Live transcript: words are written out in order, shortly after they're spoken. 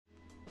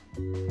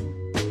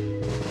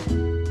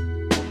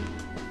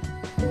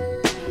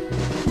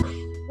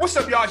What's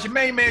up, y'all? It's your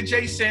main man,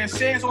 Jay Sands.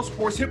 Sands on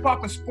Sports,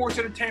 hip-hop and sports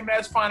entertainment at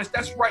its finest.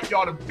 That's right,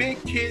 y'all. The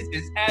Big Kids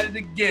is at it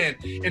again.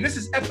 And this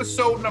is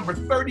episode number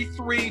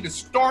 33, the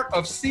start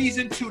of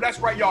season 2.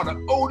 That's right, y'all.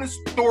 The Otis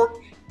Thorpe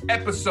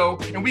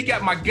episode. And we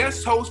got my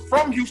guest host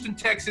from Houston,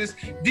 Texas,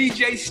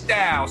 DJ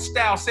Styles.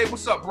 Styles, say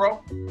what's up,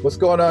 bro. What's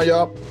going on,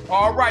 y'all?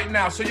 All right,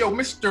 now. So, yo,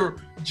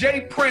 Mr.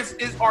 Jay Prince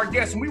is our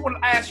guest. And we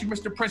want to ask you,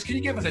 Mr. Prince, can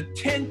you give us a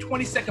 10,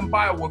 20-second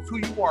bio of who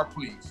you are,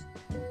 please?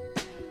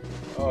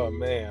 Oh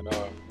man,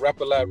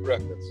 Rap-A-Lot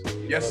Records.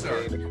 Yes,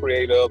 sir. The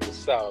creator of the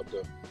South,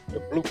 the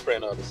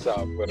blueprint of the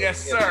South.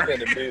 Yes, sir.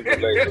 Independent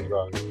music labels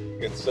are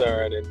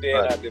concerned, and then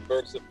I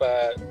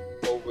diversified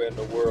over in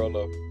the world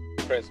of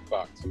Prince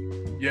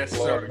boxing. Yes,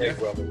 Floyd sir. Yes.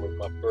 Mayweather was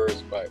my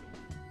first fight.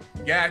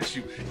 Got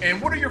you.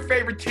 And what are your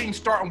favorite teams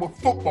starting with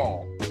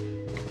football?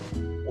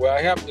 Well,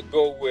 I have to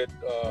go with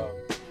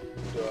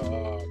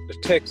the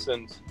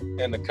Texans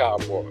and the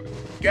Cowboys.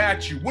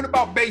 Got you. What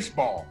about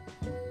baseball?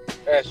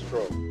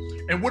 Astros.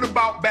 And what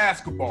about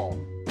basketball?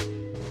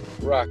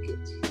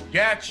 Rockets.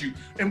 Got you.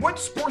 And what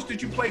sports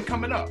did you play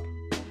coming up?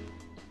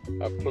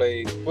 I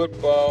played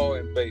football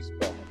and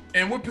baseball.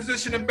 And what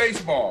position in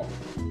baseball?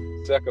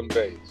 Second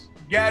base.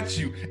 Got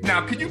you.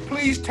 Now, could you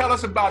please tell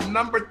us about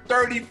number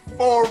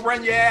 34,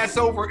 run your ass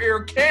over,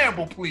 Earl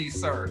Campbell,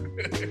 please, sir?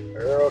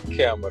 Earl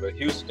Campbell, the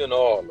Houston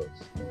Oilers.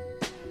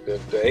 The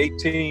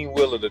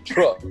 18-wheeler, the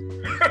truck.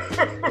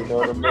 You know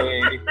what I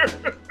mean?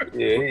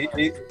 Yeah,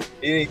 he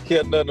didn't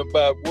care nothing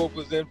about what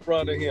was in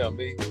front of him.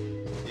 He,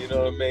 you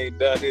know what I mean,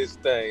 done his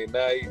thing.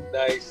 Now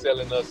he's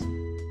selling us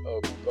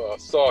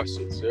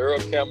sausage, Earl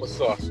Campbell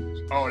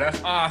sausage. Oh,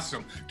 that's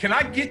awesome. Can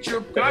I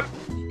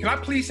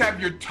please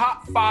have your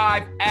top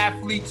 5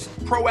 athletes,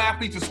 pro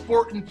athletes of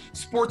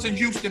sports in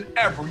Houston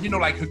ever? You know,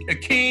 like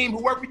Hakeem,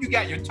 whoever you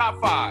got, your top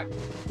 5.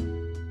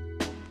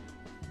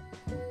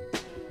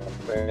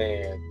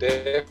 Man,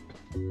 Def.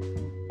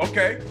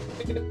 Okay.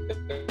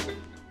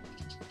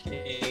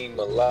 King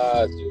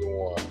Elijah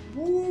one.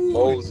 Ooh,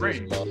 Moses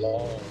great.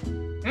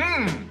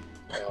 Malone.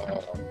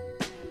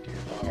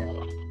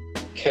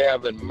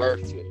 Kevin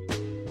Murphy.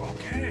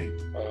 Okay.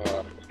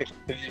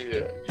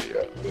 Yeah.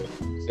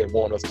 They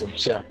want us some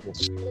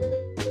champions.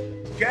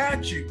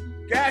 Got you.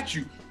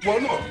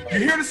 Well, look, you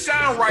hear the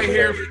sound right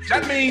here.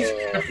 That means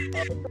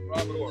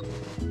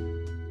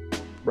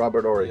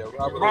Robert Horry. Yeah,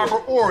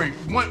 Robert Horry.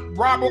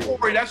 Robert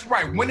Horry, that's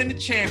right, winning the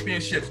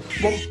championships.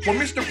 Well,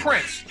 Mr.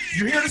 Prince,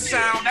 you hear the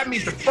sound. That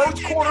means the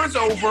first quarter is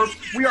over.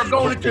 We are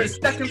going into the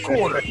second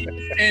quarter.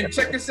 And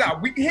check this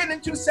out. We get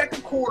into the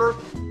second quarter.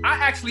 I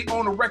actually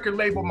own a record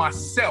label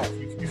myself.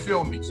 You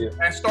feel me? Yeah.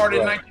 I started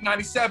in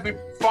 1997,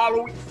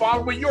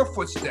 following your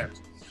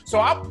footsteps. So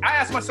I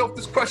ask myself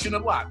this question a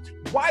lot.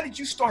 Why did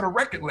you start a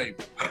record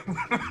label?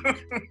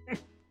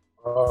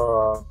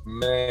 Oh,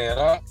 man.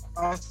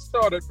 I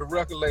started the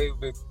record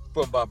label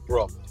for my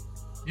brother.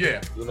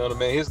 Yeah. You know what I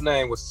mean? His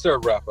name was Sir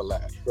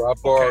Rap-A-Lot. So I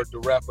borrowed the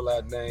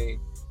Rap-A-Lot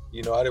name.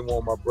 You know, I didn't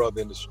want my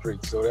brother in the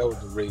street, so that was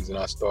the reason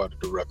I started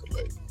the record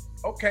label.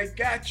 Okay,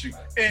 got you.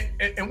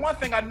 And one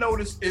thing I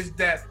noticed is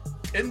that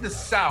in the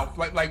South,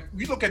 like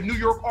you look at New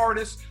York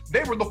artists,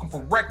 they were looking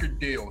for record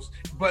deals.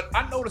 But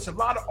I noticed a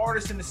lot of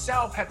artists in the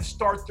South had to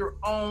start their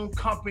own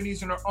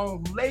companies and their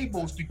own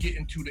labels to get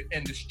into the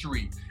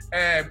industry.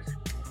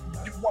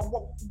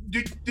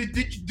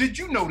 Did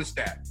you notice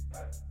that?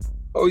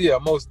 Oh yeah,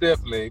 most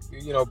definitely.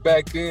 You know,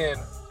 back then,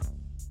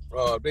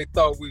 they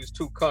thought we was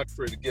too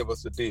country to give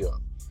us a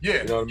deal.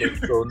 Yeah. You know what I mean?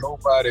 So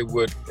nobody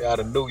would, out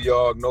of New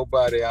York,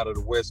 nobody out of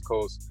the West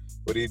Coast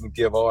would even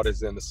give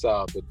artists in the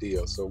South a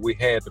deal. So we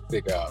had to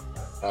figure out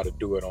how to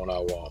do it on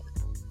our own.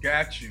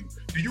 Got you.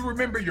 Do you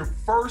remember your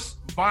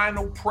first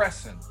vinyl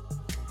pressing?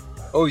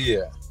 Oh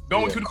yeah.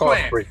 Going to the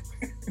plant.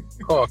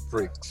 Car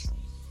freaks.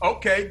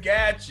 Okay,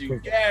 got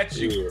you.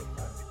 Yeah.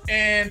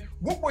 And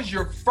what was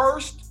your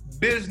first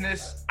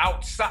business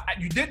outside?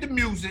 You did the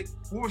music.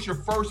 What was your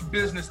first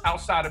business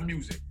outside of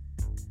music?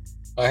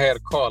 I had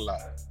a car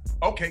lot.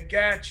 Okay,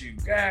 got you.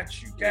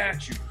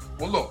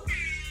 Well, look,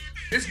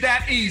 it's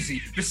that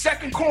easy. The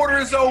second quarter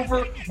is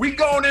over. We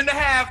going into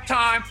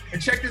halftime.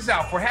 And check this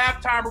out. For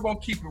halftime, we're going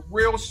to keep it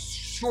real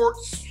short.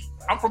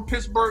 I'm from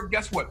Pittsburgh.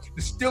 Guess what?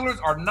 The Steelers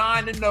are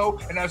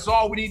 9-0, and that's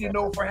all we need to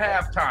know for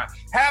halftime.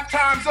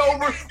 Halftime's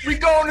over. We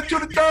going into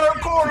the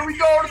third quarter.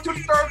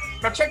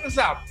 Now check this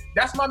out.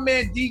 That's my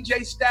man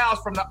DJ Styles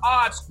from the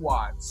Odd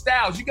Squad.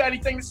 Styles, you got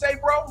anything to say,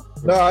 bro?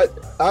 No,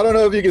 I don't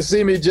know if you can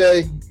see me,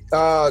 Jay.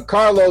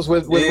 Carlos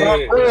with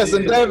Rob Chris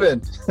and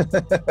Devin. What's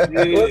up,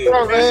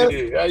 man?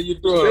 Yeah. How you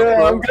doing? Yeah,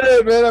 bro? I'm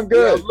good, man. I'm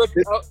good.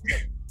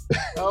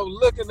 I was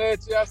looking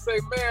at you. I say,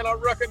 man, I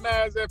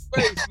recognize that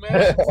face,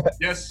 man.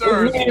 Yes,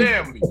 sir. It's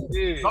family.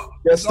 Yeah.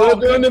 You're still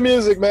doing the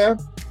music, man.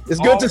 It's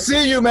good to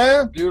see you,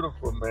 man.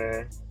 Beautiful,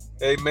 man.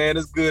 Hey, man,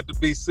 it's good to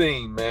be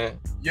seen, man.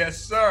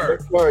 Yes, sir.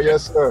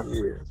 Yes, sir.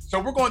 Yeah.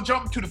 So we're going to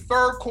jump to the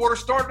third quarter,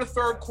 start the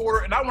third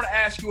quarter, and I want to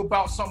ask you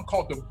about something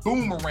called the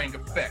boomerang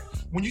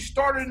effect. When you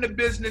started in the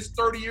business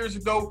 30 years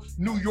ago,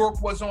 New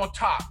York was on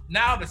top.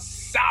 Now the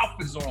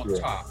South is on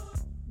top.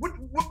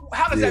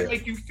 How does that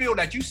make you feel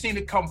that you've seen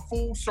it come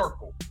full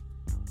circle?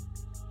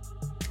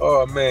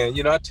 Oh man,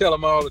 I tell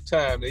them all the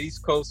time, the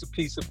East Coast a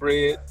piece of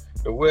bread,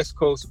 the West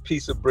Coast a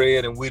piece of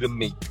bread, and we the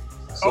meat.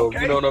 So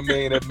okay. You know what I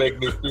mean? That make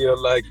me feel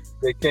like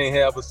they can't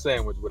have a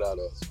sandwich without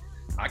us.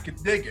 I can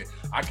dig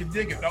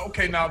it.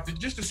 Okay, now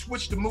just to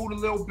switch the mood a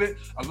little bit,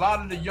 a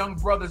lot of the young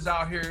brothers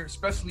out here,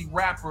 especially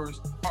rappers,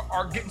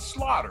 are getting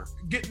slaughtered,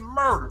 getting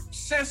murdered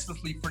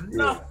senselessly for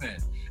nothing.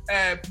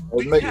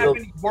 Do you have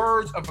any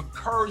words of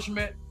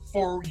encouragement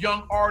for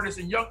young artists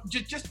and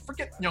just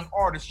forget young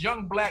artists,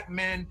 young black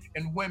men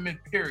and women,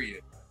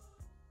 period?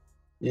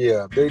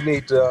 Yeah, they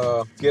need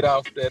to get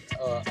off that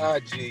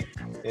IG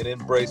and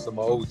embrace some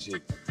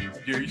OG.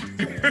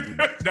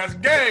 That's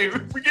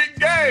game. We get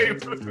game.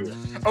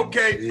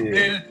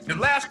 Okay, and the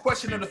last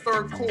question of the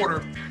third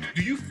quarter,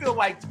 do you feel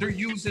like they're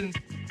using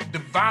the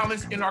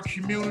violence in our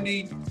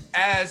community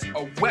as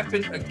a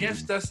weapon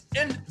against us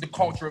in the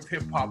culture of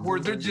hip hop, where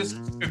they're just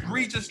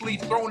egregiously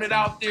throwing it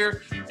out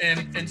there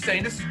and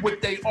saying this is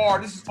what they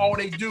are, this is all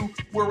they do?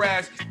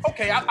 Whereas,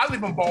 okay, I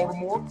live in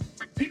Baltimore,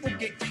 people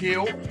get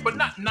killed, but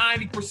not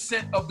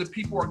 90% of the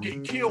people are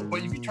getting killed.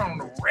 But if you turn on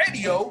the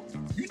radio,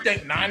 you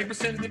think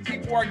 90% of the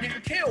people are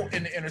getting killed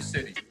in the inner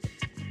city.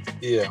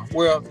 Yeah,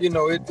 well,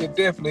 it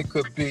definitely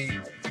could be.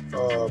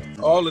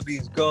 All of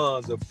these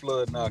guns are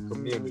flooding our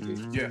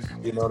community. Yes.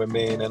 You know what I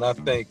mean? And I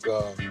think,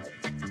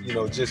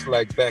 just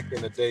like back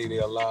in the day, they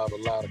allowed a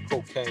lot of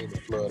cocaine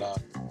to flood our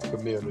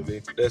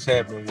community. That's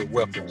happening with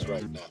weapons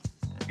right now.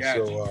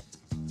 Gotcha. So,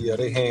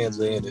 their hands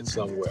are in it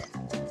somewhere.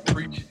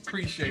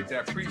 Appreciate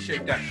that.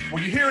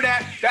 Well, you hear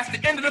that? That's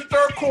the end of the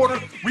third quarter.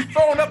 We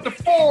throwing up the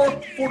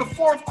 4 for the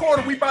fourth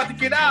quarter. We about to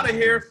get out of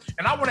here.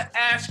 And I want to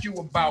ask you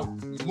about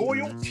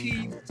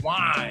Loyalty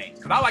Wine.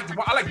 Because I like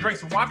to drink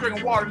some wine. I'm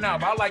drinking water now,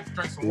 but I like to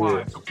drink some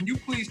wine. So can you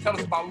please tell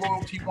us about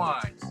Loyalty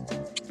Wines?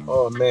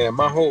 Oh, man.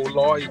 My whole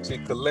Loyalty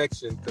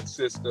collection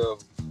consists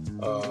of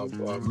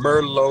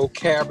Merlot,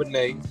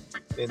 Cabernet,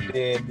 and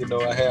then,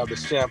 I have the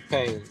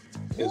champagne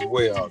as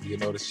well.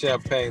 The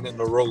champagne and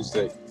the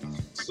rosé.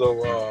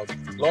 So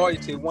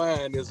Loyalty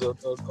Wine is a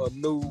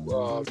new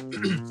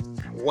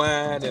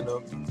wine and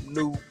a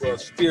new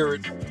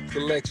spirit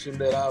collection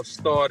that I've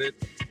started,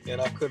 and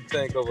I couldn't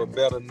think of a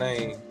better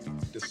name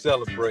to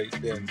celebrate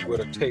than with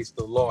a taste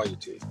of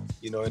loyalty.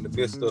 In the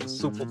midst of the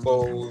Super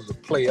Bowls, the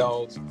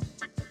playoffs,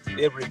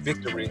 every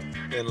victory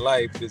in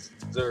life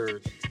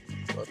deserves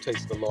a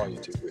taste of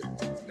loyalty with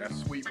it.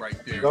 That's sweet right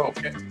there.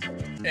 Okay.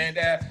 And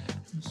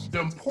the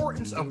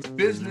importance of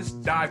business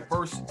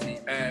diversity.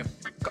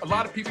 A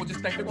lot of people just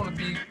think they're going to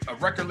be a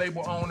record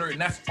label owner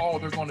and that's all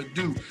they're going to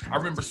do. I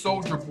remember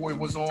Soulja Boy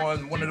was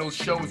on one of those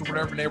shows or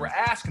whatever, and they were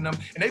asking him,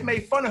 and they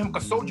made fun of him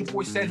because Soulja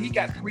Boy said he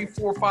got 3,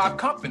 4, 5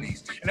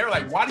 companies. And they were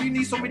like, why do you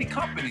need so many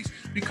companies?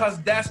 Because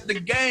that's the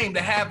game,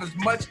 to have as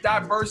much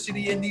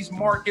diversity in these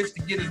markets,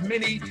 to get as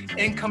many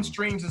income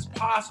streams as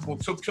possible.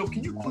 So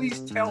can you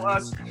please tell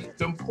us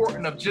the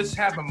importance of just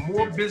having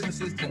more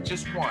businesses than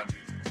just one?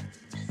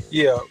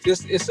 Yeah,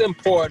 it's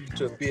important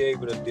to be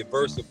able to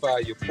diversify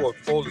your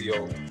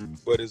portfolio,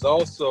 but it's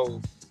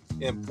also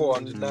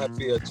important to not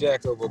be a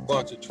jack of a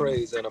bunch of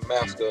trades and a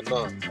master of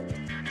none.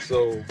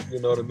 So,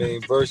 you know what I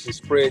mean, versus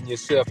spreading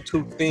yourself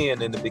too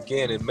thin in the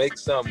beginning, make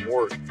something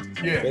work.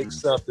 Yeah. Make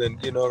something,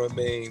 you know what I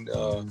mean,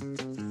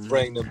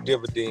 bring them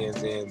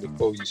dividends in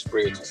before you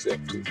spread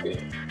yourself too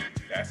thin.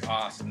 That's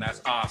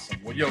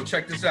awesome. Well, yo,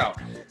 check this out.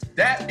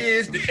 That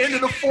is the end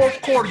of the fourth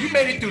quarter. You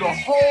made it through the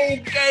whole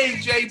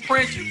game, Jay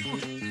Prince.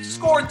 You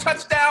scoring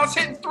touchdowns,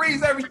 hitting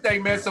threes,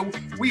 everything, man. So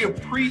we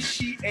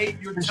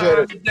appreciate your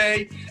time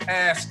today.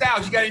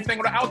 Styles, you got anything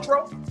on the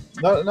outro?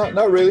 No,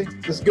 not really.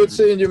 It's good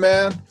seeing you,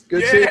 man.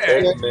 Good seeing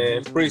you, man.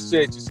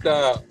 Appreciate your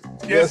style.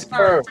 Yes,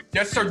 sir.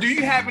 Yes, sir. Do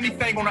you have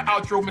anything on the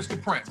outro, Mr.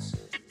 Prince?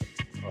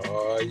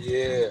 Oh,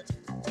 yeah.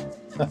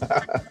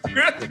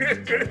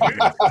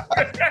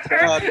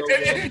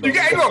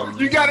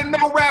 You got to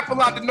know rap a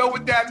lot to know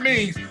what that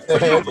means.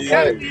 So, with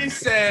that being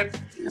said,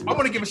 I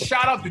want to give a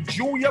shout out to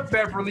Julia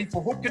Beverly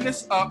for hooking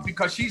this up,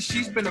 because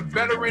she's been a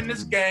veteran in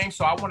this game.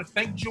 So I want to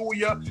thank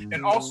Julia,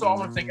 and also I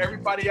want to thank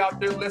everybody out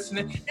there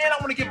listening. And I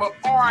want to give a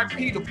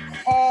RIP to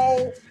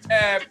Paul,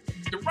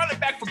 the running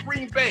back for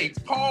Green Bay.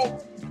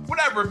 Paul,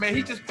 whatever, man,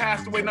 he just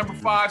passed away, number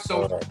 5.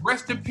 So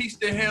rest in peace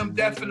to him,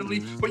 definitely.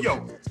 But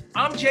yo,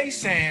 I'm Jay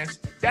Sands.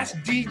 That's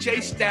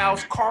DJ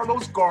Styles,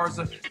 Carlos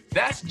Garza.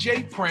 That's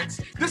Jay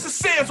Prince. This is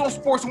Sands on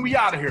Sports, and we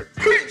out of here.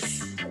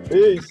 Peace.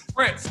 Peace.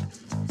 Prince.